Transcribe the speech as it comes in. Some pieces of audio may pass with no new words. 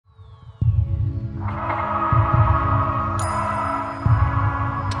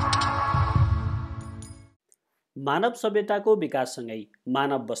मानव सभ्यताको विकाससँगै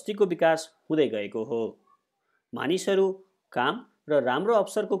मानव बस्तीको विकास हुँदै गएको हो। मानिसहरू काम र राम्रो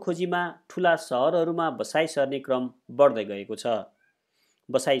अवसरको खोजीमा ठुला सहरहरूमा बसाइ सर्ने क्रम बढ्दै गएको छ।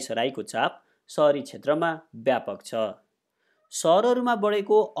 बसाइ सराईको चाप सहरी क्षेत्रमा व्यापक छ। सहरहरूमा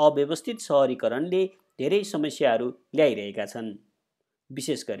बढेको अव्यवस्थित सहरीकरणले धेरै समस्याहरू ल्याइरहेका छन्।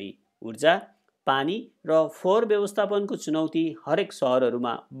 विशेष गरी ऊर्जा, पानी र फोहोर व्यवस्थापनको चुनौती हरेक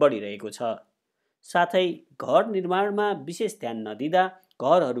सहरहरूमा बढिरहेको छ। साथै घर निर्माणमा विशेष ध्यान नदिँदा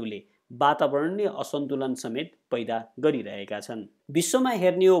घरहरूले वातावरणीय असन्तुलन समेत पैदा गरिरहेका छन्। विश्वमा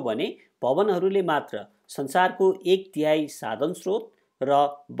हेर्ने हो भने भवनहरूले मात्र संसारको 1/3 साधन स्रोत र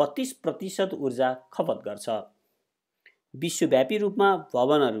 32% ऊर्जा खपत गर्छ। विश्वव्यापी रूपमा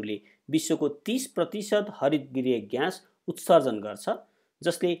भवनहरूले विश्वको 30% हरितगृह ग्यास उत्सर्जन गर्छ,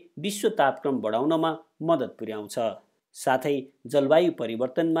 जसले विश्व तापक्रम बढाउनमा मद्दत पुर्याउँछ, साथै जलवायु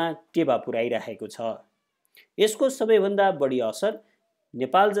परिवर्तनमा टेवा पुर्याइरहेको छ। यसको सबैभन्दा बढी असर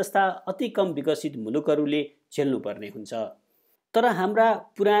नेपाल जस्ता अति कम विकसित मुलुकहरूले झेल्नुपर्ने हुन्छ। तर हाम्रा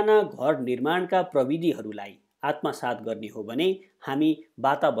पुराना घर निर्माणका प्रविधिहरूलाई आत्मसात गर्ने हो भने हामी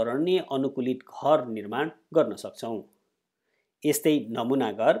वातावरणीय अनुकूलित घर निर्माण गर्न सक्छौँ। यस्तै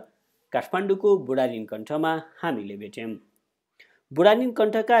नमुना घर काठमाडौँको बुढानीलकण्ठमा हामीले भेट्यौँ।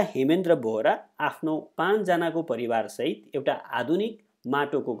 बुढानीलकण्ठका हेमेन्द्र बोहरा आफ्नो 5 जनाको परिवारसहित एउटा आधुनिक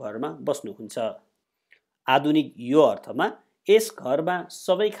माटोको घरमा बस्नुहुन्छ। आधुनिक यो अर्थमा यस घरमा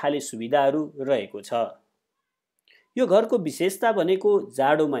सबै खाले सुविधाहरू रहेको छ। यो घरको विशेषता भनेको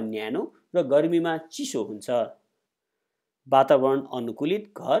जाडोमा न्यानो र गर्मीमा चिसो हुन्छ। वातावरण अनुकूलित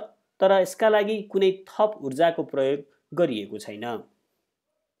घर, तर यसका लागि कुनै थप ऊर्जाको प्रयोग गरिएको छैन।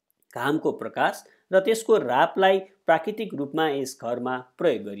 घामको प्रकाश र त्यसको रापलाई प्राकृतिक रूपमा यस घरमा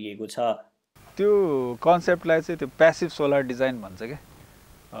प्रयोग गरिएको छ। त्यो कन्सेप्टलाई चाहिँ त्यो प्यासिभ सोलर डिजाइन भन्छ के।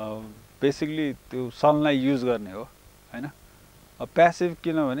 बेसिकली त्यो सनलाई युज गर्ने हो हैन। प्यासिभ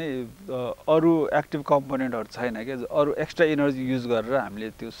किनभने अरू एक्टिभ कम्पोनेन्टहरू छैन के, अरू एक्स्ट्रा एनर्जी युज गरेर हामीले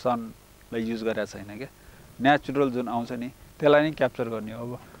त्यो सनलाई युज गरेका छैन के। नेचुरल जुन आउँछ नि त्यसलाई नै क्याप्चर गर्ने हो।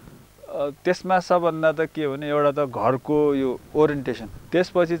 अब त्यसमा सबभन्दा त के हो भने एउटा त घरको यो ओरिएन्टेसन,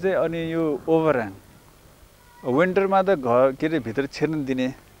 त्यसपछि चाहिँ अनि यो ओभरह्याङ। विन्टरमा त घर के अरे भित्र छिर्न दिने,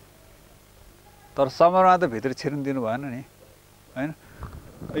 तर समरमा त भित्र छिर्न दिनु भएन नि हैन।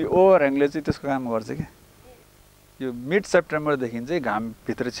 यो ओभरह्याङले चाहिँ त्यसको काम गर्छ कि यो मिड सेप्टेम्बरदेखि चाहिँ घाम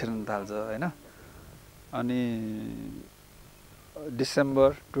भित्र छिर्न थाल्छ हैन। अनि डिसेम्बर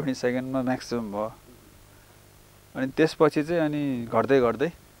 22 मा म्याक्सिमम भयो। अनि त्यसपछि चाहिँ अनि घट्दै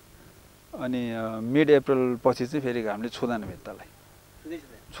घट्दै अनि मिड अप्रिल पछि चाहिँ फेरि घामले छुँदैन भित्तालाई,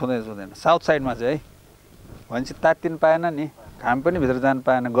 छुँदैन। साउथ साइडमा चाहिँ है भनेपछि तात्तिन पाएन नि, घाम पनि भित्र जान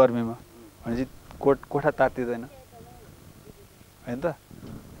पाएन गर्मीमा, भनेपछि कोठा तात्तिँदैन हैन त।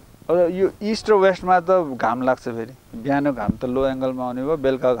 अब यो इस्ट र वेस्टमा त घाम लाग्छ, फेरि बिहान घाम त लो एङ्गलमा आउने भयो,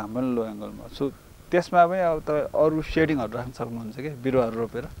 बेलुका घाम पनि लो एङ्गलमा। सो त्यसमा पनि अब तपाईँ अरू सेडिङहरू राख्न सक्नुहुन्छ कि बिरुवाहरू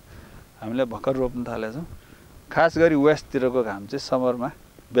रोपेर। हामीले भर्खर रोप्न थालेका छौँ। खास गरी वेस्टतिरको घाम चाहिँ समरमा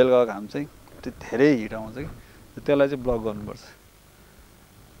बेलुकाको घाम चाहिँ त्यो धेरै हिट आउँछ कि, त्यसलाई चाहिँ ब्लक गर्नुपर्छ।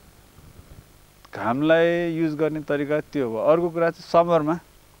 घामलाई युज गर्ने तरिका त्यो हो। अर्को कुरा चाहिँ समरमा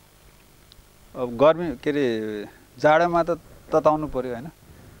अब गर्मी के अरे जाडोमा त तताउनु पर्यो हैन।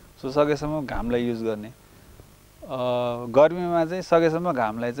 सो सकेसम्म घामलाई युज गर्ने। गर्मीमा चाहिँ सकेसम्म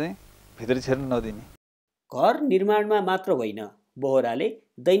घामलाई चाहिँ भित्र छिर्न नदिने। घर निर्माणमा मात्र होइन, बोहराले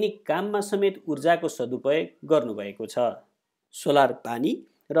दैनिक काममा समेत ऊर्जाको सदुपयोग गर्नुभएको छ। सोलर पानी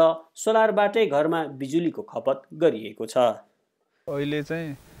र सोलरबाटै घरमा बिजुलीको खपत गरिएको छ। अहिले चाहिँ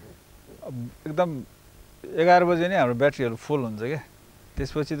एकदम 11 बजे नै हाम्रो ब्याट्रीहरू फुल हुन्छ क्या।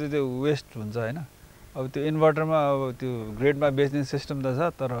 त्यसपछि त त्यो वेस्ट हुन्छ हैन। अब त्यो इन्भर्टरमा अब त्यो ग्रेडमा बेच्ने सिस्टम त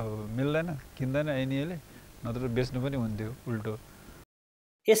छ, तर मिल्दैन, किन्दैन एनिएले, नत्र बेच्नु पनि हुन्थ्यो उल्टो।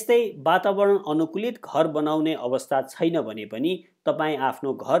 यस्तै वातावरण अनुकूलित घर बनाउने अवस्था छैन भने पनि तपाईँ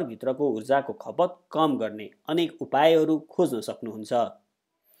आफ्नो घरभित्रको ऊर्जाको खपत कम गर्ने अनेक उपायहरू खोज्न सक्नुहुन्छ।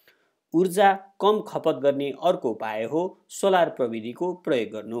 ऊर्जा कम खपत गर्ने अर्को उपाय हो सोलर प्रविधिको प्रयोग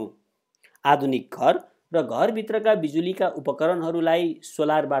गर्नु। आधुनिक घर र घरभित्रका बिजुलीका उपकरणहरूलाई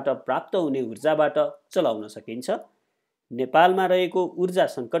सोलरबाट प्राप्त हुने ऊर्जाबाट चलाउन सकिन्छ। नेपालमा रहेको ऊर्जा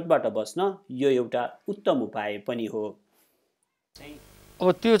सङ्कटबाट बस्न यो एउटा उत्तम उपाय पनि हो।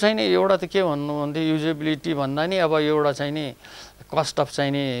 अब त्यो चाहिँ नि एउटा त के भन्नु भन्दा युजेबिलिटी भन्दा नि अब एउटा चाहिँ नि कस्ट अफ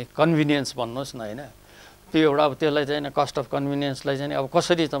चाहिँ नि कन्भिनियन्स भन्नुहोस् न हैन। त्यो एउटा अब त्यसलाई चाहिँ कस्ट अफ कन्भिनियन्सलाई चाहिँ अब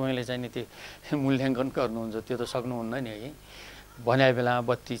कसरी तपाईँले चाहिँ नि त्यो मूल्याङ्कन गर्नुहुन्छ, त्यो त सक्नुहुन्न नि है। भने बेलामा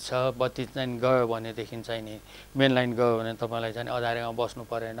बत्ती छ, बत्ती चाहिँ गयो भनेदेखि चाहिँ नि मेन लाइन गयो भने तपाईँलाई चाहिँ अँध्यारोमा बस्नु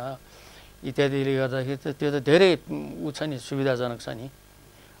परेन इत्यादिले गर्दाखेरि त्यो त धेरै ऊ छ नि, सुविधाजनक छ नि।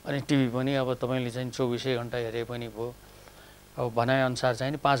 अनि टिभी पनि अब तपाईँले चाहिँ 24 घण्टा हेरे पनि भयो। अब भनाइअनुसार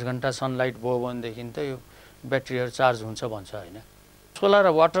चाहिँ 5 घण्टा सनलाइट भयो भनेदेखि त यो ब्याट्रीहरू चार्ज हुन्छ भन्छ होइन। सोलर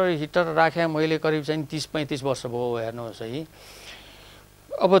वाटर हिटर राखेँ मैले करिब चाहिँ 30-35 वर्ष भयो हेर्नुहोस् है।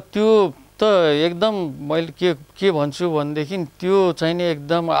 अब त्यो त एकदम मैले के भन्छु भनेदेखि त्यो चाहिँ नि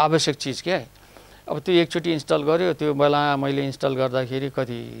एकदम आवश्यक चिज क्या। अब त्यो एकचोटि इन्स्टल गर्यो, त्यो बेला मैले इन्स्टल गर्दाखेरि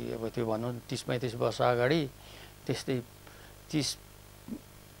कति अब त्यो भनौँ 30-35 वर्ष अगाडि त्यस्तै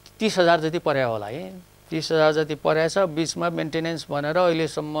 30,000 जति पर्या होला है। 30,000 जति पर्याछ। बिचमा मेन्टेनेन्स भनेर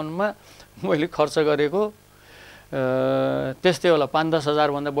अहिलेसम्ममा मैले खर्च गरेको त्यस्तै होला 5-10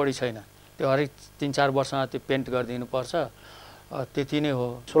 हजार भन्दा बढी छैन। त्यो हरेक 3-4 वर्षमा त्यो पेन्ट गरिदिनुपर्छ, त्यति नै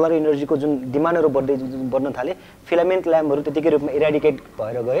हो। सोलर इनर्जीको जुन डिमान्डहरू बढ्न थाले, फिलामेन्ट ल्याम्पहरू त्यतिकै रूपमा इराडिकेट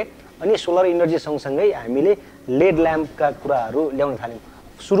भएर गए। अनि सोलर इनर्जी सँगसँगै हामीले लेड ल्याम्पका कुराहरू ल्याउन थाल्यौँ।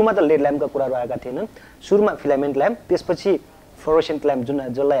 सुरुमा त लेड ल्याम्पका कुराहरू आएका थिएनन्। सुरुमा फिलामेन्ट ल्याम्प, त्यसपछि फ्लोरोसेन्ट ल्याम्प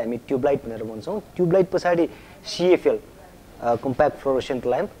जसलाई हामी ट्युबलाइट भनेर भन्छौँ। ट्युबलाइट पछाडि CFL compact fluorescent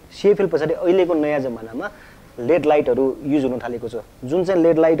lamp, CFL पछाडि अहिलेको नयाँ जमानामा लेड लाइटहरू युज हुन थालेको छ। जुन चाहिँ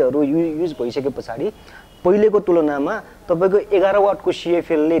लेड लाइटहरू युज भइसके पछाडि पहिलेको तुलनामा तपाईँको 11 वाटको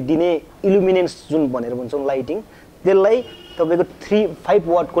सिएफएलले दिने इल्युमिनेन्स जुन भनेर भन्छौँ लाइटिङ, त्यसलाई तपाईँको 3-5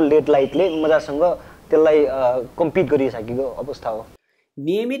 वाटको लेड लाइटले मजासँग त्यसलाई कम्पिट गरिसकेको अवस्था हो।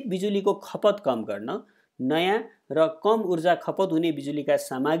 नियमित बिजुलीको खपत कम गर्न नयाँ र कम ऊर्जा खपत हुने बिजुलीका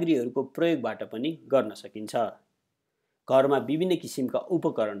सामग्रीहरूको प्रयोगबाट पनि गर्न सकिन्छ। घरमा विभिन्न किसिमका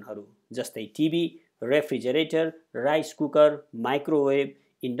उपकरणहरू जस्तै TV, refrigerator, rice cooker, microwave,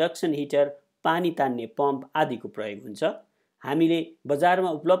 induction heater, पानी तान्ने पम्प आदिको प्रयोग हुन्छ। हामीले बजारमा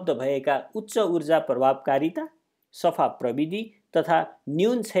उपलब्ध भएका उच्च ऊर्जा प्रभावकारिता, सफा प्रविधि तथा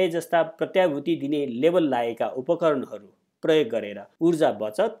न्यून क्षय जस्ता प्रत्याभूति दिने लेबल लागेका उपकरणहरू प्रयोग गरेर ऊर्जा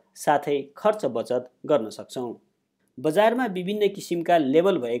बचत साथै खर्च बचत गर्न सक्छौँ। बजारमा विभिन्न किसिमका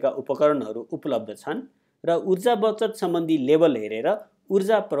लेबल भएका उपकरणहरू उपलब्ध छन् र ऊर्जा बचत सम्बन्धी लेबल हेरेर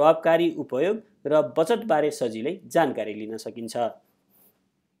ऊर्जा प्रभावकारी उपयोग र बचतबारे सजिलै जानकारी लिन सकिन्छ।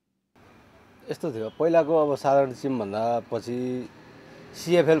 यस्तो थियो पहिलाको, अब साधारण सिमभन्दा पछि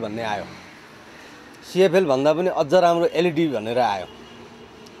सिएफएल भन्ने आयो। सिएफएल भन्दा पनि अझ राम्रो एलइडी भनेर आयो।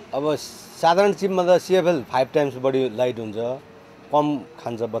 अब साधारण सिमभन्दा सिएफएल 5 टाइम्स बढी लाइट हुन्छ, कम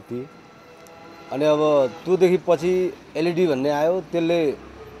खान्छ बत्ती। अनि अब त्योदेखि पछि एलइडी भन्ने आयो, त्यसले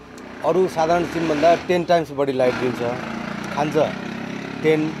अरू साधारण सिमभन्दा 10 टाइम्स बढी लाइट दिन्छ, खान्छ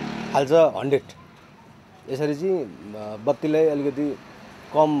 10, फाल्छ 100। यसरी चाहिँ बत्तीलाई अलिकति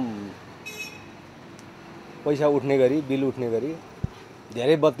कम पैसा उठ्ने गरी, बिल उठ्ने गरी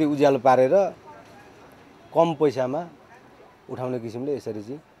धेरै बत्ती उज्यालो पारेर कम पैसामा उठाउने किसिमले यसरी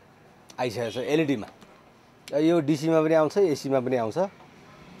चाहिँ आइसकेको छ एलइडीमा। यो डीसीमा पनि आउँछ, एसीमा पनि आउँछ।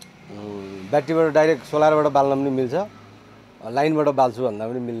 ब्याट्रीबाट डाइरेक्ट सोलरबाट बाल्न पनि मिल्छ, लाइनबाट बाल्छु भन्दा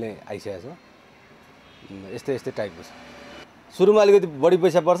पनि मिल्ने आइसकेको छ। यस्तै यस्तै टाइपको छ। सुरुमा अलिकति बढी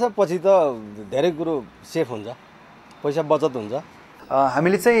पैसा पर्छ, पछि त धेरै कुरो सेफ हुन्छ, पैसा बचत हुन्छ।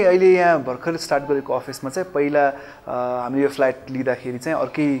 हामीले चाहिँ अहिले यहाँ भर्खर स्टार्ट गरेको अफिसमा चाहिँ पहिला हामीले यो फ्ल्याट लिँदाखेरि चाहिँ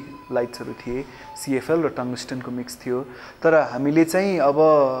अर्कै लाइट्सहरू थिए, सिएफएल र टङ्गस्टनको मिक्स थियो। तर हामीले चाहिँ अब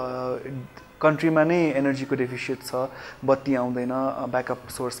कन्ट्रीमा नै एनर्जीको डेफिसिट छ, बत्ती आउँदैन, ब्याकअप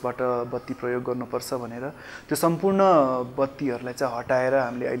सोर्सबाट बत्ती प्रयोग गर्नुपर्छ भनेर त्यो सम्पूर्ण बत्तीहरूलाई चाहिँ हटाएर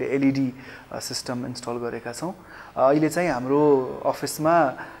हामीले अहिले एलइडी सिस्टम इन्स्टल गरेका छौँ। अहिले चाहिँ हाम्रो अफिसमा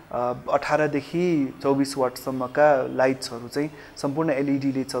 18 देखि 24 वाटसम्मका लाइट्सहरू चाहिँ सम्पूर्ण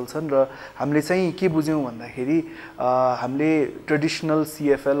एलइडीले चल्छन्। र हामीले चाहिँ के बुझ्यौँ भन्दाखेरि हामीले ट्रेडिसनल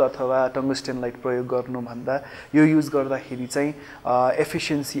सिएफएल अथवा टङ्गस्टेन लाइट प्रयोग गर्नुभन्दा यो युज गर्दाखेरि चाहिँ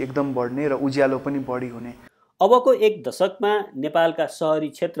एफिसियन्सी एकदम बढ्ने र उज्यालो पनि बढी हुने। अबको 1 दशकमा नेपालका सहरी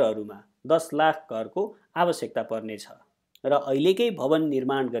क्षेत्रहरूमा 10 लाख घरको आवश्यकता पर्नेछ र अहिलेकै भवन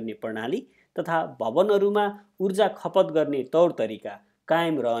निर्माण गर्ने प्रणाली तथा भवनहरूमा ऊर्जा खपत गर्ने तौर तरिका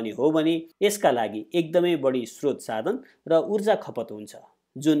कायम रहने हो भने यसका लागि एकदमै बढी स्रोत साधन र ऊर्जा खपत हुन्छ,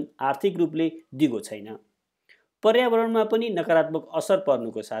 जुन आर्थिक रूपले दिगो छैन। पर्यावरणमा पनि नकारात्मक असर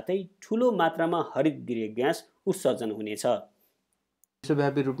पर्नुको साथै ठुलो मात्रामा हरित गृह ग्यास उत्सर्जन हुनेछ।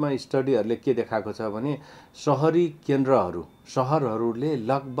 विश्वव्यापी रूपमा स्टडीहरूले के देखाएको छ भने सहरी केन्द्रहरू, सहरहरूले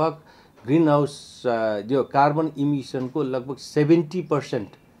लगभग ग्रिन हाउस जो कार्बन इमिसनको लगभग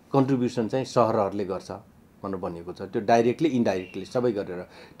 70% कन्ट्रिब्युसन चाहिँ सहरहरूले गर्छ भनेर भनिएको छ। त्यो डाइरेक्टली इन्डाइरेक्टली सबै गरेर,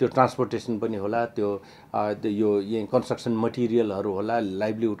 त्यो ट्रान्सपोर्टेसन पनि होला, त्यो यो कन्स्ट्रक्सन मटेरियलहरू होला,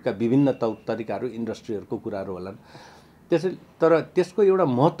 लाइभलीहुडका विभिन्न तरिकाहरू, इन्डस्ट्रीहरूको कुराहरू होलान्। तर त्यसको एउटा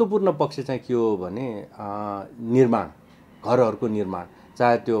महत्त्वपूर्ण पक्ष चाहिँ के हो भने निर्माण, घरहरूको निर्माण,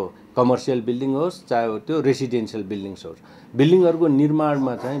 चाहे त्यो कमर्सियल बिल्डिङ होस् चाहे त्यो रेसिडेन्सियल बिल्डिङ्स होस्, बिल्डिङहरूको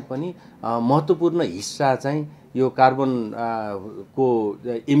निर्माणमा चाहिँ पनि महत्त्वपूर्ण हिस्सा चाहिँ यो कार्बन को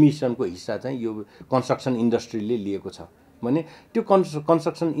एमिसनको हिस्सा चाहिँ यो कन्स्ट्रक्सन इन्डस्ट्रीले लिएको छ भने त्यो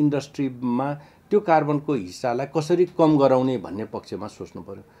कन्स्ट्रक्सन इन्डस्ट्रीमा त्यो कार्बनको हिस्सालाई कसरी कम गराउने भन्ने पक्षमा सोच्नु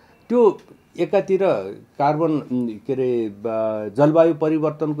पर्यो। त्यो एकातिर कार्बन के अरे जलवायु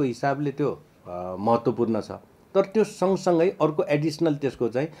परिवर्तनको हिसाबले त्यो महत्त्वपूर्ण छ, तर त्यो सँगसँगै अर्को एडिसनल त्यसको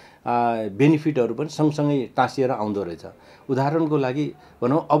चाहिँ बेनिफिटहरू पनि सँगसँगै टाँसिएर आउँदो रहेछ। उदाहरणको लागि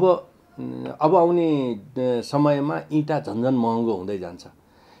भनौँ अब आउने समयमा इँटा झन्झन महँगो हुँदै जान्छ।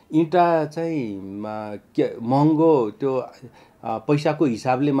 इँटा चाहिँ महँगो त्यो पैसाको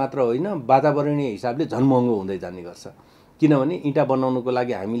हिसाबले मात्र होइन, वातावरणीय हिसाबले झन् महँगो हुँदै जाने गर्छ। किनभने इँटा बनाउनुको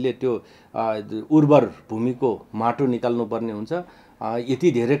लागि हामीले त्यो उर्वर भूमिको माटो निकाल्नुपर्ने हुन्छ।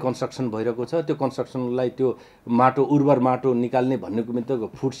 यति धेरै कन्स्ट्रक्सन भइरहेको छ, त्यो कन्स्ट्रक्सनलाई त्यो माटो उर्वर माटो निकाल्ने भन्नेको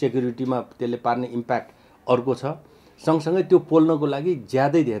मतलब फुड सेक्युरिटीमा त्यसले पार्ने इम्प्याक्ट अर्को छ। सँगसँगै त्यो पोल्नको लागि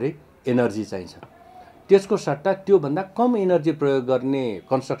ज्यादै धेरै एनर्जी चाहिन्छ। त्यसको सट्टा त्योभन्दा कम एनर्जी प्रयोग गर्ने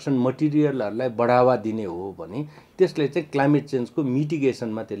कन्स्ट्रक्सन मटेरियलहरूलाई बढावा दिने हो भने त्यसले चाहिँ क्लाइमेट चेन्जको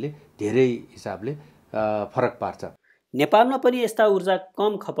मिटिगेसनमा त्यसले धेरै हिसाबले फरक पार्छ। नेपालमा पनि यस्ता ऊर्जा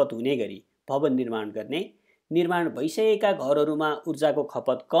कम खपत हुने गरी भवन निर्माण भइसकेका घरहरूमा ऊर्जाको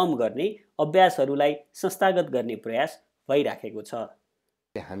खपत कम गर्ने अभ्यासहरूलाई संस्थागत गर्ने प्रयास भइराखेको छ।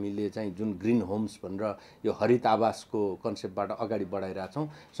 हामीले चाहिँ जुन ग्रिन होम्स भनेर यो हरित आवासको कन्सेप्टबाट अगाडि बढाइरहेछौँ,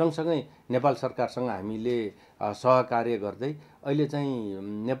 सँगसँगै नेपाल सरकारसँग हामीले सहकार्य गर्दै अहिले चाहिँ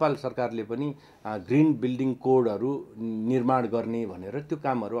नेपाल सरकारले पनि ग्रिन बिल्डिङ कोडहरू निर्माण गर्ने भनेर त्यो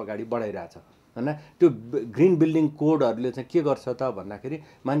कामहरू अगाडि बढाइरहेछ हैन। त्यो ग्रिन बिल्डिङ कोडहरूले चाहिँ के गर्छ त भन्दाखेरि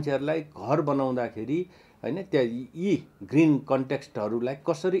मान्छेहरूलाई घर बनाउँदाखेरि हैन त्यहाँ यी ग्रिन कन्टेक्स्टहरूलाई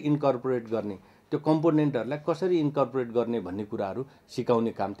कसरी इन्कर्पोरेट गर्ने, त्यो कम्पोनेन्टहरूलाई कसरी इन्कर्पोरेट गर्ने भन्ने कुराहरू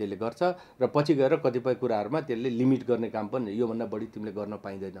सिकाउने काम त्यसले गर्छ र पछि गएर कतिपय कुराहरूमा त्यसले लिमिट गर्ने काम पनि, योभन्दा बढी तिमीले गर्न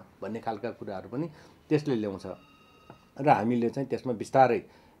पाइँदैन भन्ने खालका कुराहरू पनि त्यसले ल्याउँछ। र हामीले चाहिँ त्यसमा बिस्तारै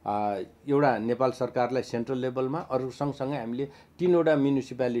एउटा नेपाल सरकारलाई सेन्ट्रल लेभलमा, अरू सँगसँगै हामीले 3वटा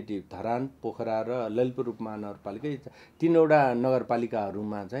म्युनिसिपालिटी धरान, पोखरा र ललितपुर उपमहानगरपालिका 3वटा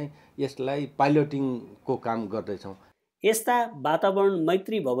नगरपालिकाहरूमा चाहिँ यसलाई पाइलटिङको काम गर्दैछौँ। यस्ता वातावरण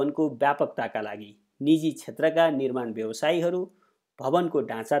मैत्री भवनको व्यापकताका लागि निजी क्षेत्रका निर्माण व्यवसायीहरू, भवनको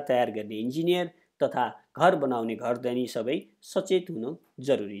ढाँचा तयार गर्ने इन्जिनियर तथा घर बनाउने घरधनी सबै सचेत हुनु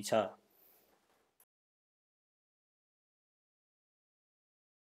जरुरी छ।